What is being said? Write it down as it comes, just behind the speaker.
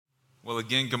Well,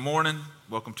 again, good morning.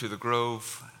 Welcome to the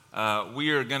Grove. We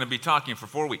are going to be talking for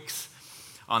 4 weeks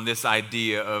on this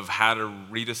idea of how to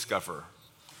rediscover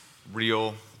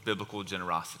real biblical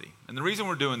generosity. And the reason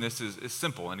we're doing this is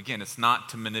simple. And again, it's not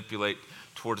to manipulate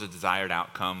towards a desired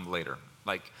outcome later.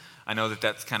 I know that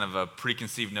that's kind of a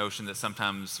preconceived notion that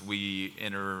sometimes we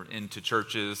enter into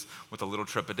churches with a little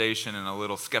trepidation and a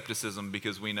little skepticism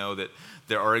because we know that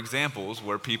there are examples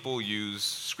where people use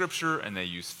scripture and they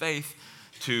use faith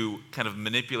to kind of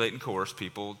manipulate and coerce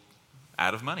people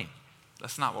out of money.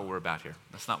 That's not what we're about here.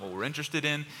 That's not what we're interested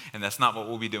in, and that's not what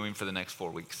we'll be doing for the next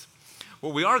 4 weeks.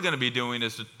 What we are going to be doing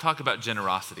is to talk about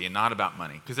generosity and not about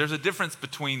money, because there's a difference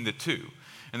between the two.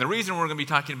 And the reason we're going to be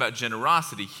talking about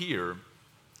generosity here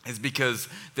is because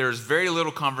there's very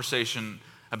little conversation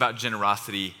about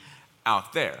generosity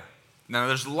out there. Now,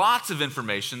 there's lots of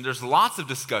information, there's lots of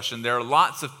discussion, there are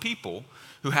lots of people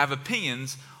who have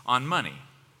opinions on money.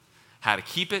 How to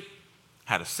keep it,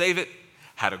 how to save it,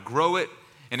 how to grow it,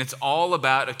 and it's all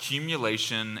about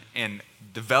accumulation and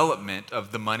development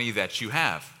of the money that you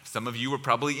have. Some of you are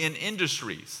probably in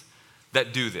industries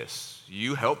that do this.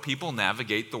 You help people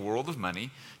navigate the world of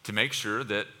money to make sure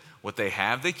that what they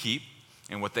have they keep,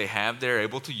 and what they have they're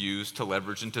able to use to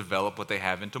leverage and develop what they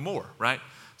have into more, right?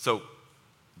 So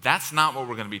that's not what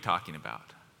we're going to be talking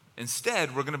about.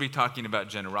 Instead, we're going to be talking about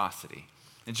generosity.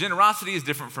 And generosity is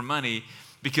different from money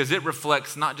because it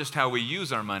reflects not just how we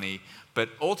use our money, but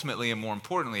ultimately and more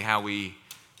importantly, how we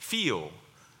feel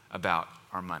about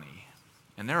our money.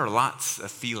 And there are lots of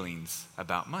feelings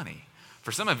about money.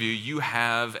 For some of you, you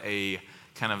have a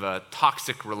kind of a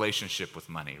toxic relationship with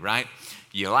money, right?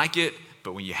 You like it,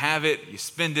 but when you have it, you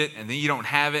spend it, and then you don't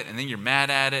have it, and then you're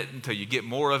mad at it until you get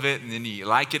more of it, and then you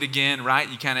like it again, right?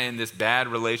 You kind of in this bad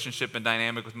relationship and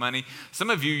dynamic with money.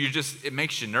 Some of you, it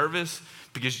makes you nervous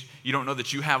because you don't know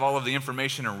that you have all of the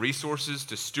information and resources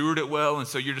to steward it well, and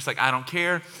so you're just like, I don't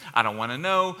care, I don't want to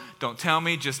know, don't tell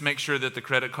me, just make sure that the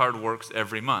credit card works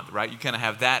every month, right? You kind of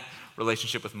have that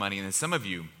relationship with money, and then some of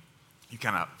you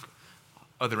kind of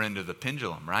other end of the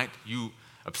pendulum, right? You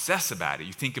obsess about it.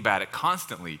 You think about it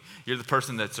constantly. You're the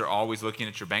person that's always looking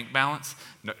at your bank balance,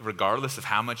 regardless of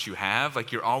how much you have.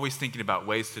 You're always thinking about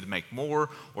ways to make more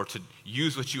or to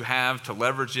use what you have, to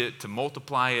leverage it, to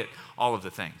multiply it, all of the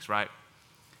things, right?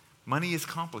 Money is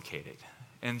complicated.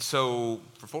 And so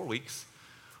for 4 weeks,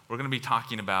 we're going to be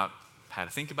talking about how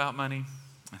to think about money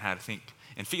and how to think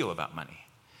and feel about money.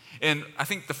 And I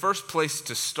think the first place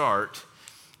to start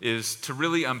is to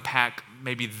really unpack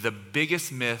maybe the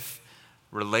biggest myth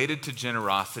related to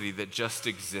generosity that just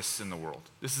exists in the world.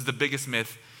 This is the biggest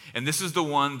myth, and this is the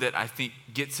one that I think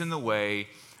gets in the way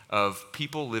of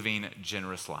people living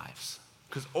generous lives.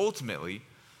 Because ultimately,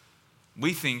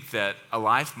 we think that a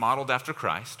life modeled after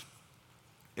Christ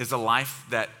is a life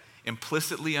that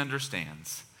implicitly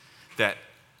understands that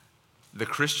the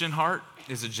Christian heart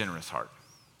is a generous heart.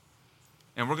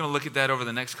 And we're going to look at that over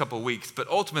the next couple of weeks, but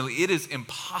ultimately it is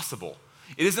impossible.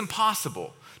 It is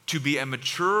impossible to be a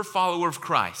mature follower of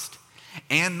Christ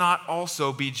and not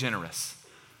also be generous.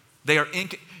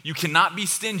 You cannot be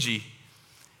stingy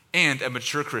and a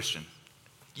mature Christian.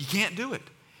 You can't do it.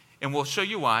 And we'll show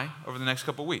you why over the next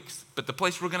couple of weeks. But the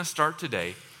place we're going to start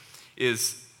today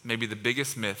is maybe the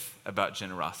biggest myth about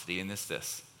generosity, and it's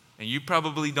this. And you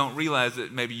probably don't realize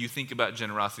that maybe you think about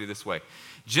generosity this way.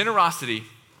 Generosity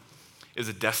is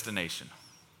a destination.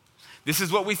 This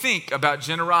is what we think about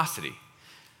generosity,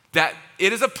 that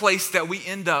it is a place that we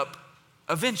end up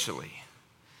eventually.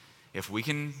 If we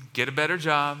can get a better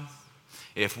job,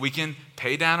 if we can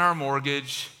pay down our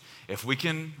mortgage, if we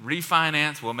can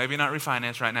refinance, well, maybe not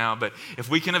refinance right now, but if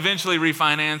we can eventually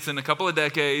refinance in a couple of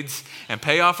decades and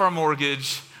pay off our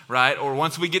mortgage, right? Or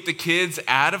once we get the kids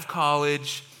out of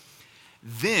college,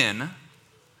 then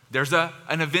there's an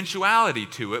eventuality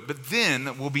to it, but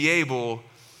then we'll be able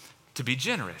to be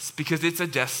generous because it's a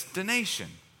destination.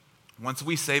 Once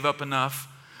we save up enough,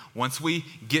 once we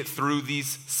get through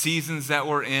these seasons that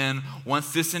we're in,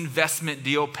 once this investment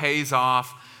deal pays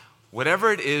off,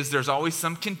 whatever it is, there's always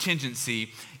some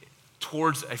contingency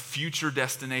towards a future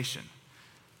destination.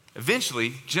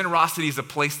 Eventually, generosity is a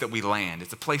place that we land.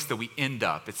 It's a place that we end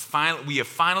up. We have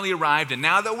finally arrived, and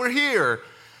now that we're here,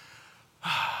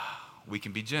 we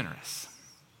can be generous.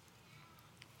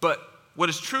 But what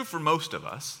is true for most of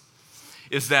us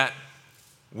is that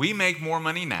we make more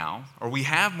money now, or we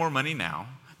have more money now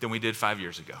than we did 5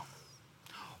 years ago,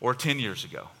 or 10 years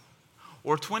ago,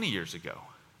 or 20 years ago.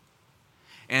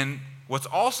 And what's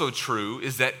also true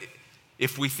is that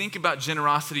if we think about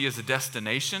generosity as a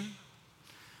destination,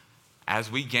 as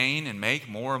we gain and make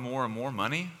more and more and more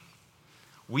money,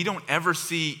 we don't ever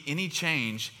see any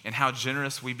change in how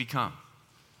generous we become.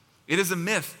 It is a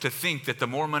myth to think that the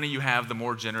more money you have, the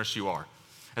more generous you are.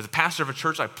 As a pastor of a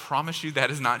church, I promise you that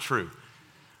is not true,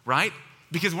 right?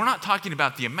 Because we're not talking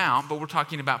about the amount, but we're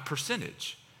talking about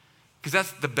percentage, because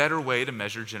that's the better way to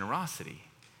measure generosity.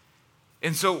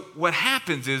 And so what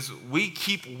happens is we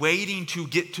keep waiting to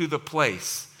get to the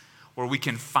place where we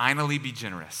can finally be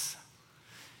generous.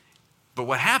 But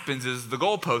what happens is the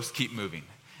goalposts keep moving.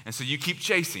 And so you keep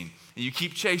chasing, and you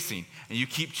keep chasing, and you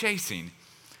keep chasing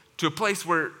to a place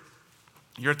where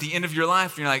you're at the end of your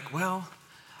life and you're like, well,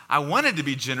 I wanted to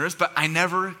be generous, but I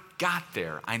never got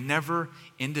there. I never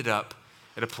ended up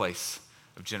at a place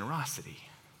of generosity.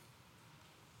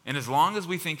 And as long as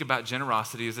we think about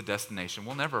generosity as a destination,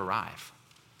 we'll never arrive.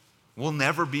 We'll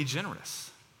never be generous.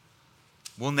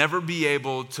 We'll never be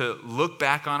able to look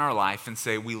back on our life and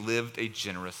say we lived a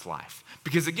generous life.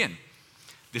 Because again,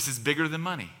 this is bigger than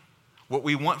money. What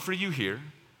we want for you here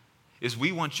is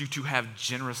we want you to have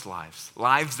generous lives,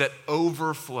 lives that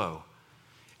overflow.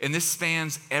 And this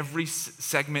spans every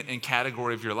segment and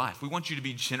category of your life. We want you to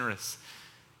be generous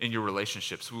in your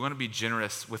relationships. We want to be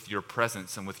generous with your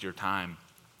presence and with your time.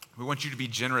 We want you to be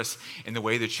generous in the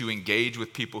way that you engage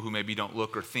with people who maybe don't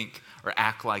look or think or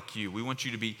act like you. We want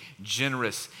you to be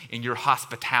generous in your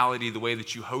hospitality, the way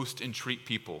that you host and treat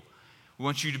people. We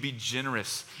want you to be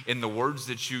generous in the words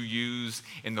that you use,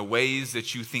 in the ways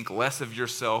that you think less of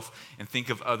yourself and think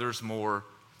of others more.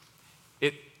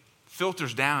 It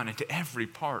filters down into every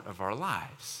part of our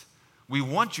lives. We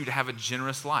want you to have a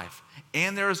generous life.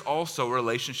 And there is also a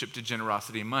relationship to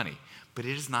generosity and money, but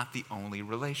it is not the only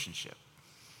relationship.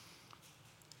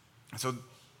 And so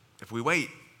if we wait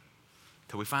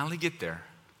till we finally get there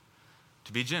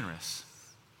to be generous,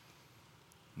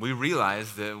 we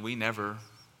realize that we never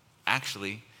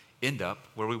actually end up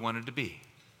where we wanted to be.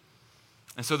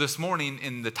 And so this morning,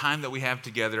 in the time that we have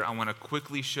together, I want to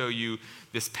quickly show you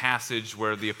this passage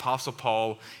where the Apostle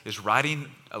Paul is writing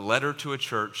a letter to a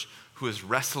church who is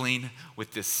wrestling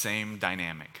with this same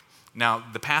dynamic. Now,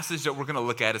 the passage that we're going to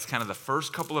look at is kind of the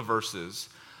first couple of verses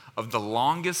of the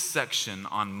longest section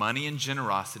on money and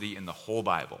generosity in the whole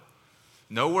Bible.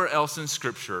 Nowhere else in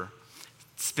Scripture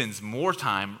spends more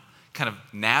time kind of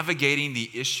navigating the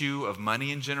issue of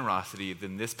money and generosity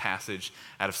than this passage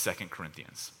out of 2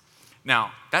 Corinthians.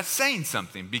 Now, that's saying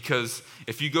something, because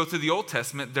if you go through the Old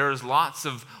Testament, there's lots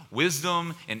of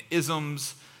wisdom and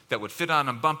isms that would fit on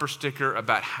a bumper sticker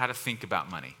about how to think about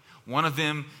money. One of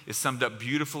them is summed up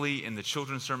beautifully in the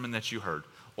children's sermon that you heard.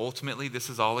 Ultimately, this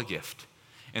is all a gift.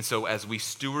 And so as we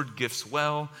steward gifts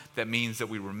well, that means that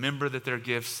we remember that they're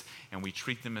gifts and we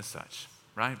treat them as such,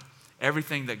 right?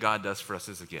 Everything that God does for us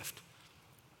is a gift.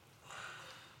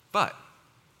 But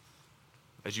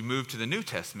as you move to the New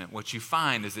Testament, what you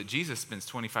find is that Jesus spends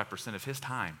 25% of his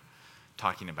time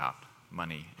talking about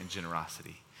money and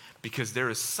generosity, because there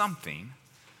is something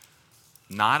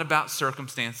not about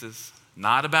circumstances,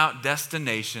 not about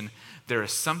destination. There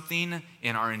is something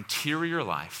in our interior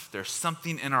life, there's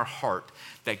something in our heart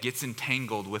that gets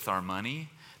entangled with our money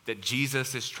that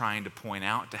Jesus is trying to point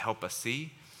out to help us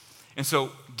see. And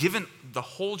so, given the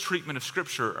whole treatment of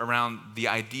Scripture around the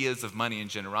ideas of money and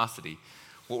generosity,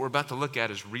 what we're about to look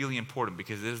at is really important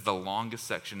because it is the longest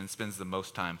section and spends the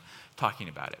most time talking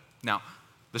about it. Now,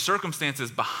 the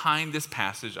circumstances behind this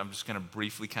passage, I'm just going to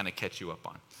briefly kind of catch you up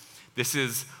on. This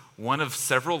is one of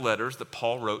several letters that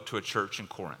Paul wrote to a church in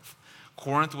Corinth.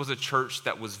 Corinth was a church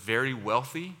that was very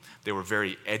wealthy, they were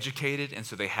very educated, and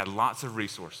so they had lots of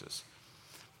resources,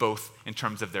 both in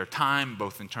terms of their time,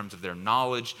 both in terms of their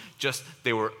knowledge, just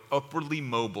they were upwardly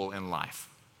mobile in life,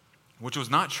 which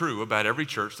was not true about every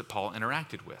church that Paul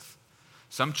interacted with.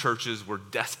 Some churches were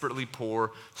desperately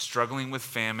poor, struggling with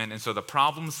famine, and so the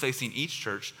problems facing each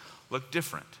church looked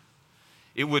different.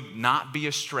 It would not be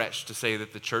a stretch to say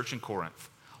that the church in Corinth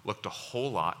looked a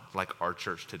whole lot like our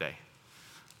church today.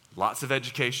 Lots of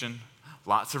education,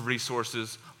 lots of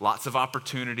resources, lots of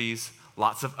opportunities,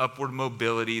 lots of upward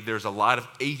mobility. There's a lot of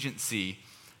agency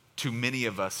to many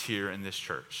of us here in this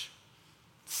church.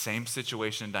 Same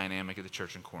situation and dynamic at the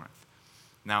church in Corinth.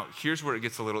 Now, here's where it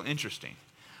gets a little interesting.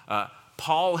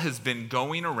 Paul has been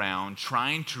going around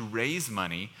trying to raise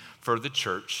money for the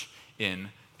church in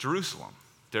Jerusalem.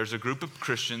 There's a group of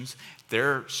Christians,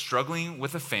 they're struggling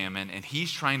with a famine, and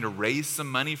he's trying to raise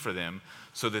some money for them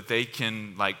so that they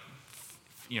can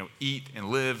eat and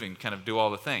live and kind of do all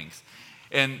the things.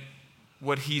 And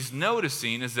what he's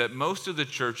noticing is that most of the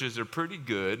churches are pretty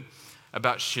good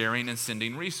about sharing and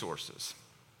sending resources.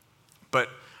 But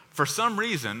for some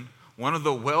reason, one of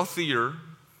the wealthier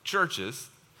churches,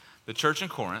 the church in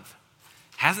Corinth,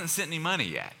 hasn't sent any money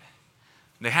yet.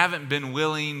 They haven't been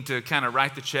willing to kind of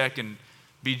write the check and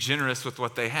be generous with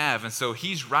what they have. And so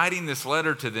he's writing this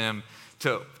letter to them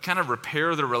to kind of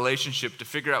repair the relationship, to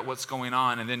figure out what's going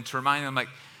on, and then to remind them, like,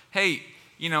 hey,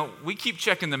 we keep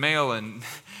checking the mail and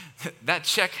that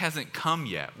check hasn't come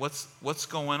yet. What's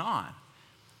going on?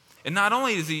 And not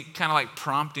only is he kind of like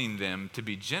prompting them to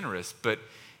be generous, but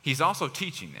he's also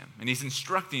teaching them and he's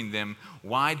instructing them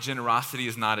why generosity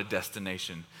is not a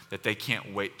destination that they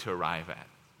can't wait to arrive at,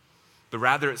 but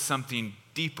rather it's something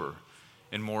deeper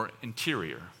and more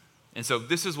interior. And so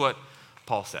this is what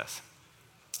Paul says.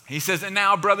 He says, and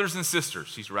now, brothers and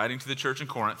sisters, he's writing to the church in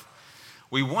Corinth,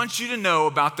 we want you to know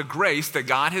about the grace that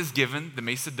God has given the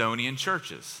Macedonian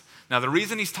churches. Now, the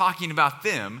reason he's talking about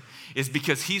them is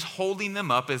because he's holding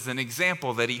them up as an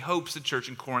example that he hopes the church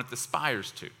in Corinth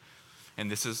aspires to.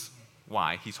 And this is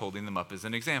why he's holding them up as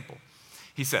an example.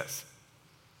 He says,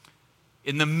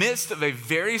 in the midst of a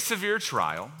very severe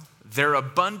trial, their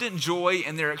abundant joy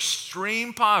and their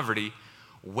extreme poverty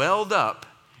welled up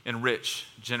in rich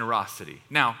generosity.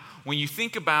 Now, when you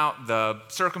think about the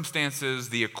circumstances,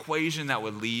 the equation that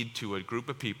would lead to a group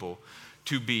of people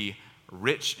to be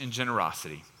rich in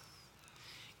generosity,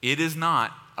 it is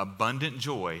not abundant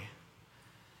joy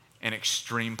and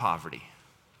extreme poverty.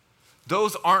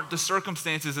 Those aren't the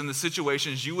circumstances and the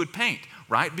situations you would paint,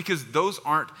 right? Because those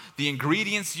aren't the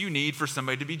ingredients you need for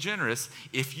somebody to be generous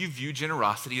if you view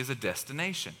generosity as a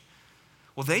destination.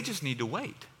 Well, they just need to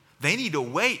wait. They need to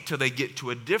wait till they get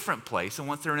to a different place. And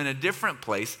once they're in a different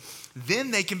place, then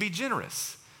they can be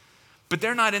generous. But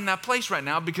they're not in that place right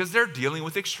now because they're dealing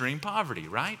with extreme poverty,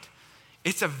 right?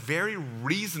 It's a very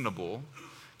reasonable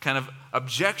kind of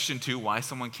objection to why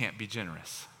someone can't be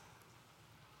generous.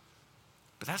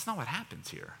 But that's not what happens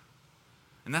here.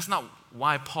 And that's not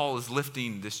why Paul is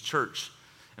lifting this church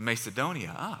in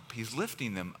Macedonia up. He's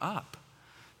lifting them up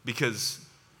because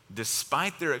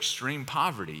despite their extreme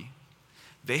poverty,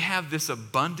 they have this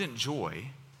abundant joy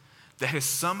that has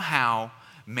somehow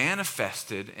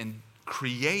manifested and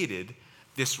created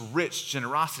this rich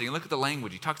generosity. And look at the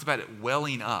language. He talks about it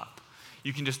welling up.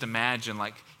 You can just imagine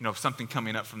something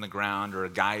coming up from the ground or a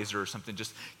geyser or something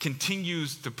just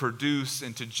continues to produce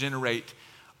and to generate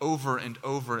over and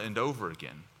over and over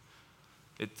again.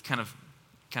 It kind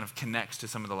of connects to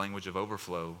some of the language of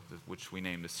overflow, which we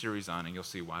named the series on, and you'll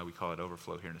see why we call it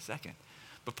overflow here in a second.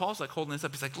 But Paul's holding this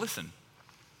up. He's like, listen,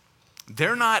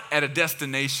 they're not at a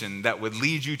destination that would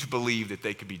lead you to believe that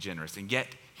they could be generous. And yet,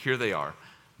 here they are,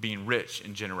 being rich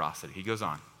in generosity. He goes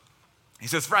on. He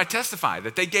says, for I testify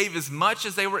that they gave as much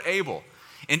as they were able,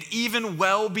 and even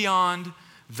well beyond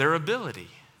their ability.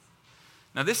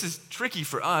 Now, this is tricky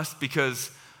for us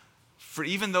because for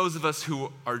even those of us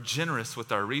who are generous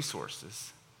with our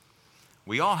resources,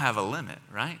 we all have a limit,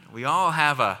 right? We all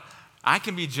have I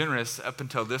can be generous up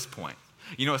until this point.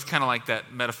 It's kind of like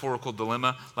that metaphorical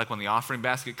dilemma, like when the offering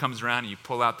basket comes around and you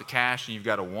pull out the cash and you've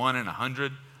got a 1 and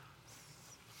 100.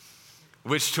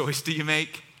 Which choice do you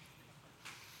make?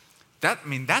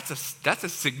 That's a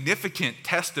significant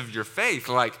test of your faith.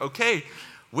 Like, okay,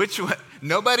 which one?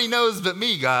 Nobody knows but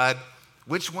me, God.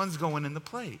 Which one's going in the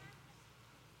plate?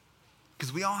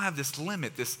 Because we all have this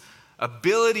limit, this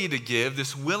ability to give,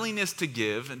 this willingness to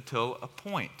give until a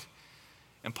point.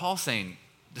 And Paul's saying,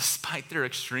 despite their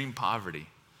extreme poverty,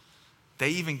 they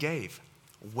even gave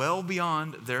well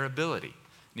beyond their ability.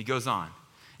 And he goes on.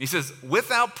 He says,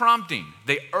 without prompting,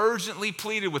 they urgently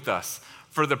pleaded with us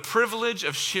for the privilege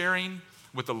of sharing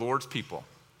with the Lord's people.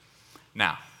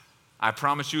 Now, I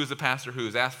promise you as a pastor who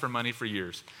has asked for money for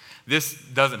years, this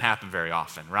doesn't happen very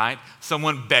often, right?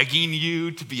 Someone begging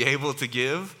you to be able to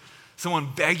give, someone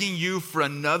begging you for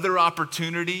another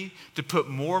opportunity to put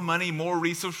more money, more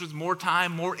resources, more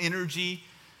time, more energy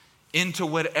into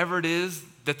whatever it is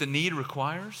that the need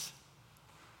requires.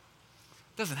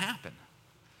 It doesn't happen.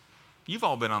 You've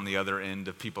all been on the other end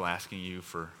of people asking you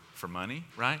for money,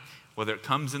 right? Whether it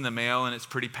comes in the mail and it's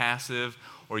pretty passive,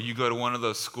 or you go to one of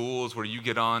those schools where you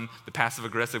get on the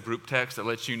passive-aggressive group text that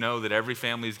lets you know that every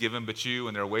family is given but you,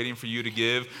 and they're waiting for you to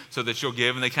give so that you'll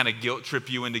give, and they kind of guilt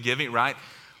trip you into giving, right?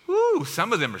 Woo,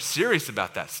 some of them are serious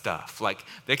about that stuff. Like,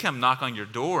 they come knock on your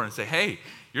door and say, hey,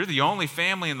 you're the only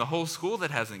family in the whole school that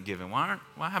hasn't given. How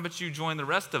about you join the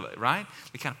rest of it, right?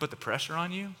 They kind of put the pressure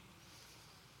on you.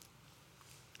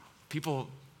 People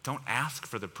don't ask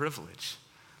for the privilege.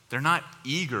 They're not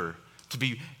eager to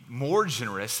be more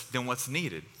generous than what's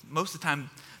needed. Most of the time,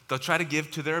 they'll try to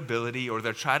give to their ability, or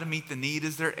they'll try to meet the need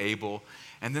as they're able,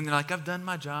 and then they're like, I've done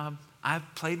my job, I've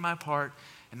played my part,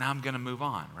 and now I'm going to move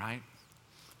on, right?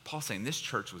 Paul's saying this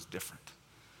church was different.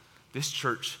 This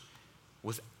church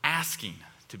was asking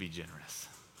to be generous,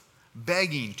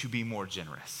 begging to be more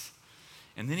generous.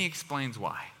 And then he explains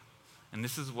why. And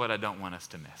this is what I don't want us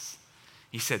to miss.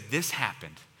 He said this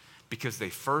happened because they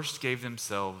first gave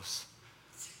themselves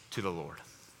to the Lord.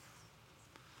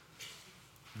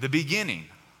 The beginning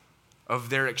of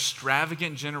their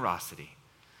extravagant generosity,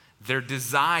 their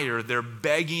desire, their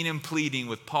begging and pleading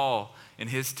with Paul and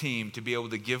his team to be able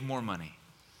to give more money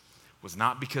was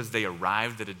not because they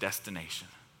arrived at a destination.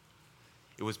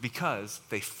 It was because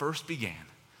they first began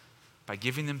by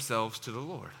giving themselves to the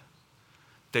Lord.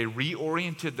 They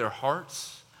reoriented their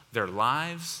hearts, their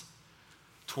lives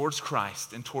towards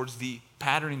Christ and towards the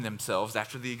patterning themselves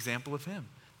after the example of him.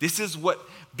 This is what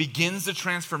begins the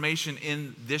transformation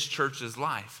in this church's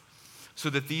life, so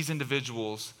that these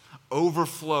individuals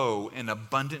overflow in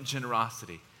abundant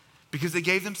generosity because they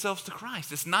gave themselves to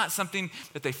Christ. It's not something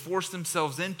that they forced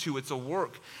themselves into. It's a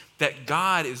work that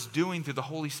God is doing through the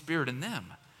Holy Spirit in them.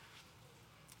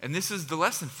 And this is the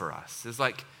lesson for us. It's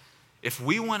like, if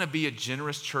we want to be a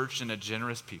generous church and a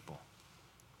generous people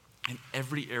in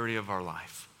every area of our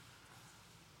life,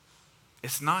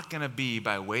 it's not going to be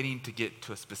by waiting to get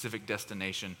to a specific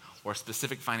destination or a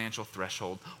specific financial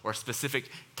threshold or a specific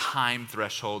time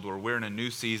threshold where we're in a new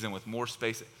season with more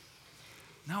space.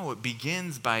 No, it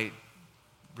begins by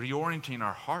reorienting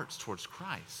our hearts towards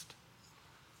Christ.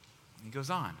 And he goes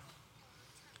on.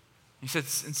 He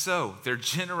says, and so their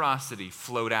generosity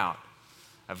flowed out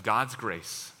of God's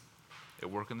grace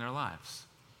at work in their lives.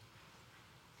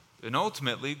 And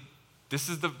ultimately, this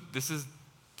is the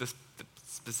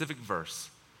specific verse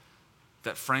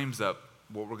that frames up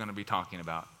what we're going to be talking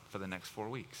about for the next 4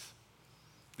 weeks.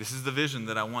 This is the vision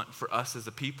that I want for us as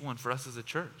a people and for us as a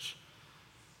church.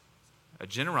 A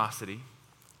generosity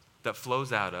that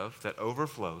flows out of, that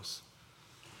overflows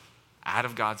out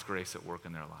of God's grace at work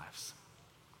in their lives.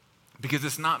 Because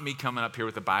it's not me coming up here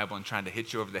with the Bible and trying to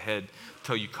hit you over the head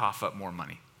till you cough up more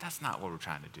money. That's not what we're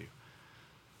trying to do.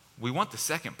 We want the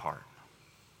second part.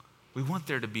 We want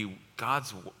there to be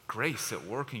God's grace at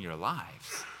work in your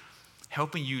lives,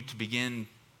 helping you to begin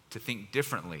to think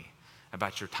differently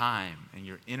about your time and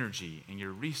your energy and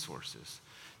your resources,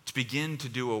 to begin to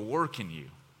do a work in you.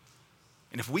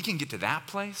 And if we can get to that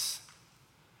place,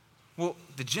 well,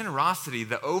 the generosity,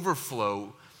 the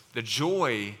overflow, the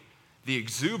joy, the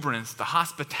exuberance, the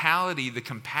hospitality, the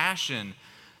compassion,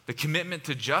 the commitment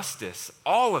to justice,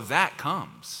 all of that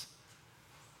comes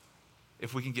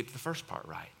if we can get to the first part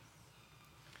right.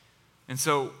 And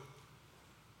so,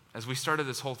 as we started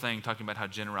this whole thing talking about how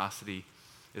generosity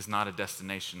is not a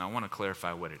destination, I want to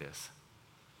clarify what it is.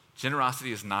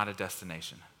 Generosity is not a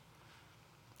destination.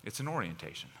 It's an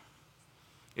orientation.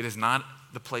 It is not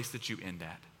the place that you end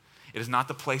at. It is not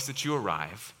the place that you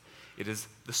arrive. It is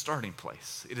the starting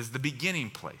place. It is the beginning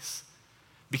place.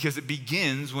 Because it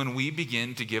begins when we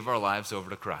begin to give our lives over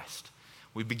to Christ.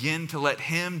 We begin to let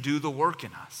him do the work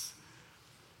in us.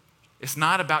 It's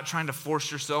not about trying to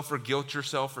force yourself or guilt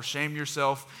yourself or shame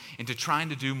yourself into trying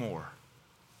to do more.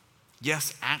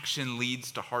 Yes, action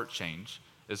leads to heart change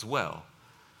as well.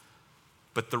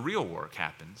 But the real work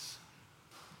happens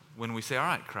when we say, all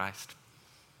right, Christ,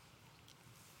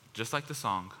 just like the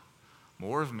song,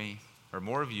 more of me, or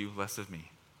more of you, less of me,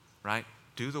 right?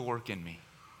 Do the work in me.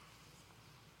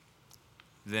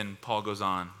 Then Paul goes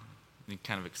on and he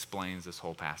kind of explains this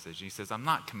whole passage. He says, I'm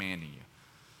not commanding you.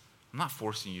 I'm not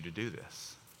forcing you to do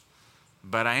this.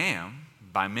 But I am,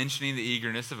 by mentioning the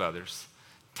eagerness of others,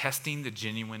 testing the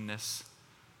genuineness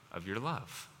of your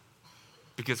love.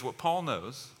 Because what Paul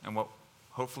knows, and what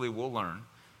hopefully we'll learn,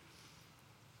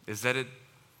 is that it's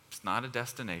not a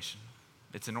destination.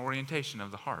 It's an orientation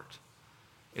of the heart.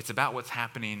 It's about what's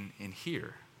happening in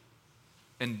here.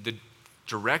 And the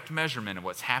direct measurement of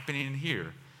what's happening in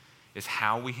here is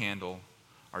how we handle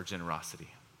our generosity.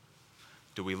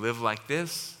 Do we live like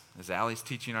this, as Allie's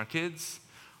teaching our kids,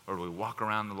 or do we walk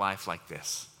around the life like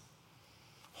this?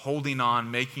 Holding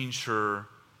on, making sure,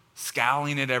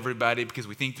 scowling at everybody because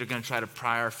we think they're going to try to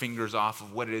pry our fingers off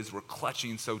of what it is we're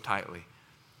clutching so tightly.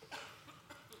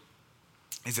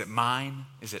 Is it mine?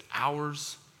 Is it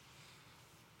ours?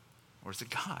 Or is it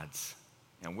God's?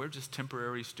 And we're just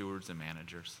temporary stewards and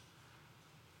managers.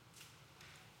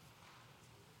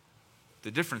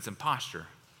 The difference in posture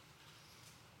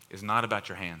is not about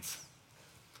your hands,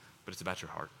 but it's about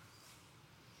your heart.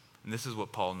 And this is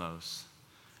what Paul knows.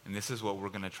 And this is what we're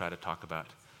going to try to talk about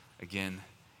again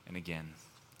and again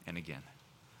and again.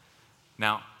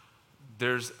 Now,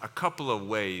 there's a couple of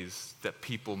ways that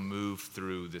people move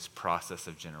through this process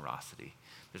of generosity.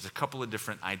 There's a couple of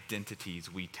different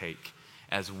identities we take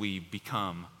as we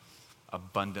become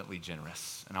abundantly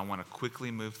generous. And I want to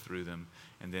quickly move through them,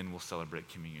 and then we'll celebrate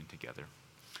communion together.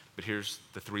 But here's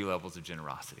the 3 levels of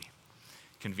generosity.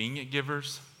 convenient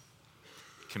givers,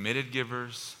 committed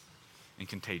givers, and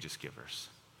contagious givers.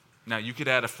 Now, you could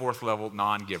add a fourth level,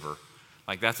 non-giver.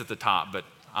 Like that's at the top, but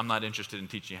I'm not interested in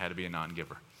teaching you how to be a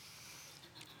non-giver.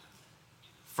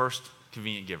 First,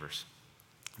 convenient givers.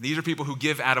 These are people who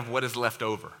give out of what is left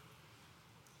over.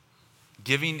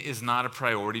 Giving is not a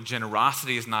priority.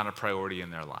 Generosity is not a priority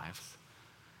in their lives.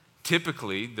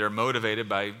 Typically, they're motivated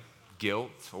by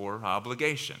guilt or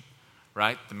obligation,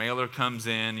 right? The mailer comes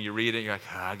in, you read it, you're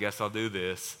like, I guess I'll do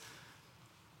this.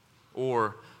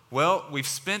 Or, well, we've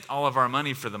spent all of our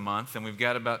money for the month and we've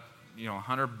got about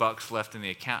 $100 left in the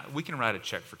account. We can write a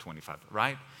check for $25,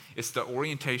 right? It's the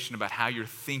orientation about how you're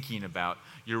thinking about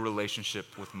your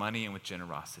relationship with money and with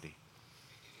generosity.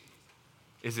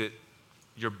 Is it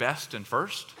your best and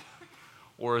first?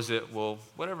 Or is it, well,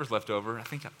 whatever's left over, I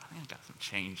think I've got some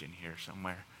change in here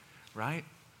somewhere, right?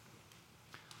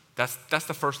 That's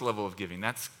the first level of giving.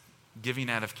 That's giving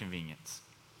out of convenience.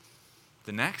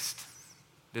 The next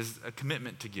is a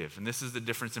commitment to give. And this is the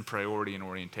difference in priority and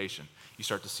orientation. You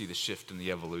start to see the shift in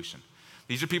the evolution.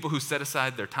 These are people who set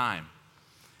aside their time,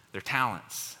 their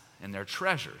talents, and their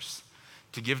treasures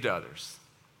to give to others.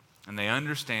 And they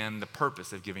understand the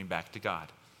purpose of giving back to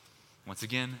God. Once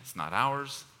again, it's not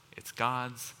ours, it's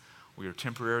God's. We are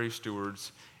temporary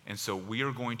stewards. And so we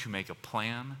are going to make a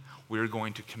plan. We are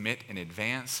going to commit in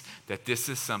advance that this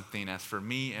is something, as for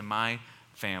me and my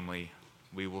family,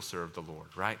 we will serve the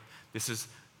Lord, right? This is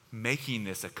making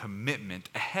this a commitment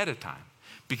ahead of time.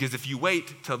 Because if you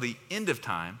wait till the end of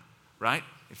time, right?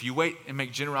 If you wait and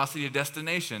make generosity a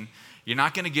destination, you're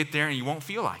not going to get there and you won't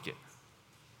feel like it.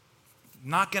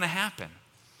 Not going to happen.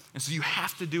 And so you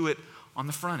have to do it on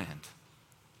the front end.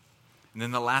 And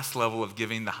then the last level of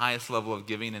giving, the highest level of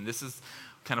giving, and this is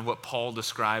kind of what Paul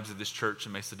describes of this church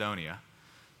in Macedonia.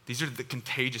 These are the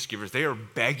contagious givers. They are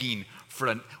begging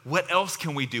for what else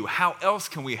can we do? How else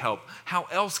can we help? How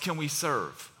else can we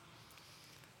serve?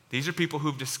 These are people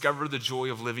who've discovered the joy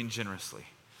of living generously.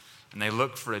 And they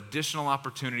look for additional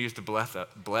opportunities to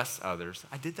bless others.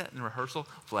 I did that in rehearsal.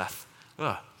 Bless.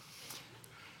 Ugh.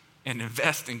 And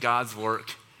invest in God's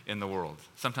work in the world.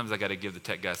 Sometimes I got to give the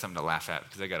tech guys something to laugh at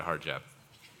because they got a hard job.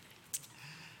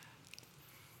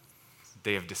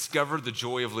 They have discovered the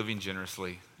joy of living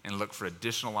generously and look for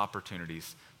additional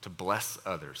opportunities to bless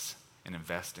others and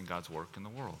invest in God's work in the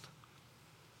world.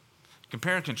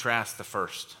 Compare and contrast the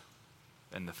first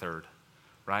and the third,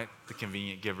 right? The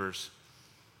convenient givers,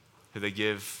 who they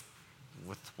give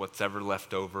with what's ever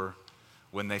left over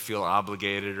when they feel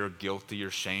obligated or guilty or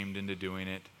shamed into doing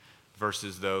it,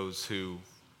 versus those who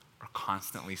are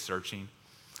constantly searching,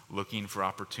 looking for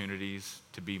opportunities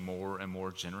to be more and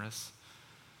more generous.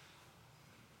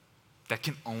 That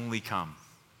can only come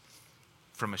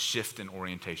from a shift in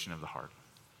orientation of the heart,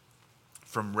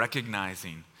 from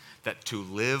recognizing that to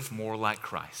live more like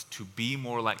Christ, to be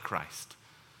more like Christ,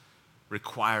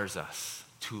 requires us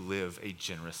to live a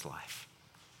generous life.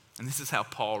 And this is how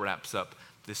Paul wraps up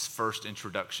this first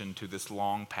introduction to this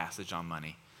long passage on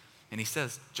money. And he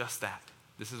says just that.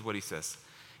 This is what he says.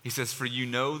 He says, "For you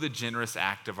know the generous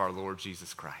act of our Lord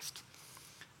Jesus Christ,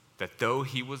 that though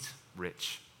he was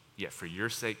rich, yet for your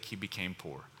sake he became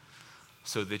poor,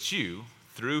 so that you,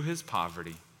 through his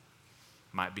poverty,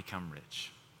 might become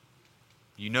rich.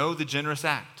 You know the generous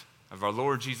act of our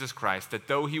Lord Jesus Christ, that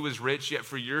though he was rich, yet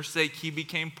for your sake he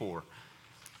became poor,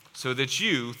 so that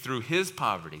you, through his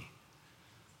poverty,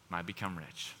 might become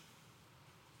rich."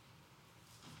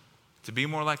 To be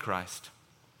more like Christ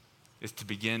is to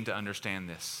begin to understand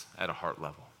this at a heart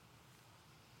level.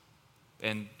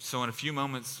 And so in a few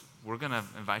moments, we're going to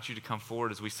invite you to come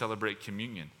forward as we celebrate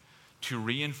communion to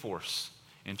reinforce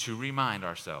and to remind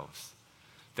ourselves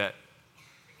that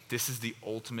this is the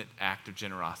ultimate act of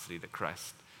generosity that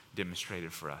Christ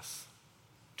demonstrated for us,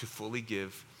 to fully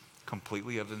give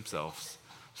completely of themselves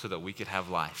so that we could have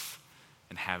life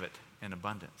and have it in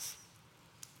abundance.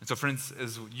 And so, friends,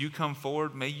 as you come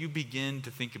forward, may you begin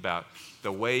to think about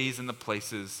the ways and the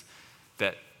places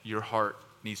that your heart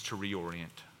needs to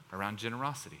reorient around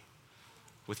generosity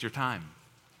with your time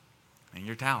and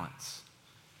your talents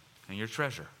and your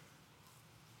treasure.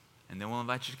 And then we'll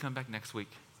invite you to come back next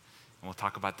week and we'll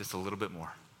talk about this a little bit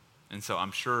more. And so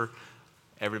I'm sure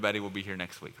everybody will be here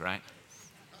next week, right?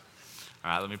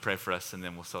 All right, let me pray for us and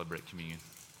then we'll celebrate communion.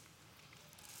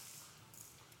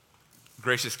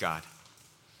 Gracious God,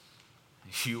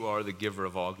 you are the giver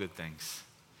of all good things,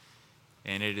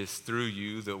 and it is through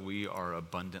you that we are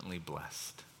abundantly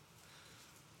blessed.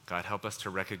 God, help us to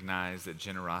recognize that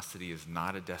generosity is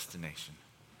not a destination,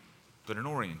 but an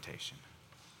orientation.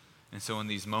 And so in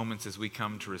these moments as we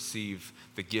come to receive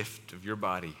the gift of your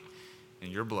body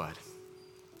and your blood,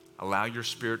 Allow your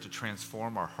Spirit to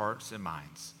transform our hearts and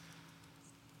minds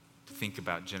to think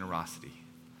about generosity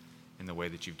in the way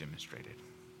that you've demonstrated.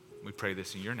 We pray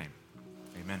this in your name.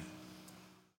 Amen.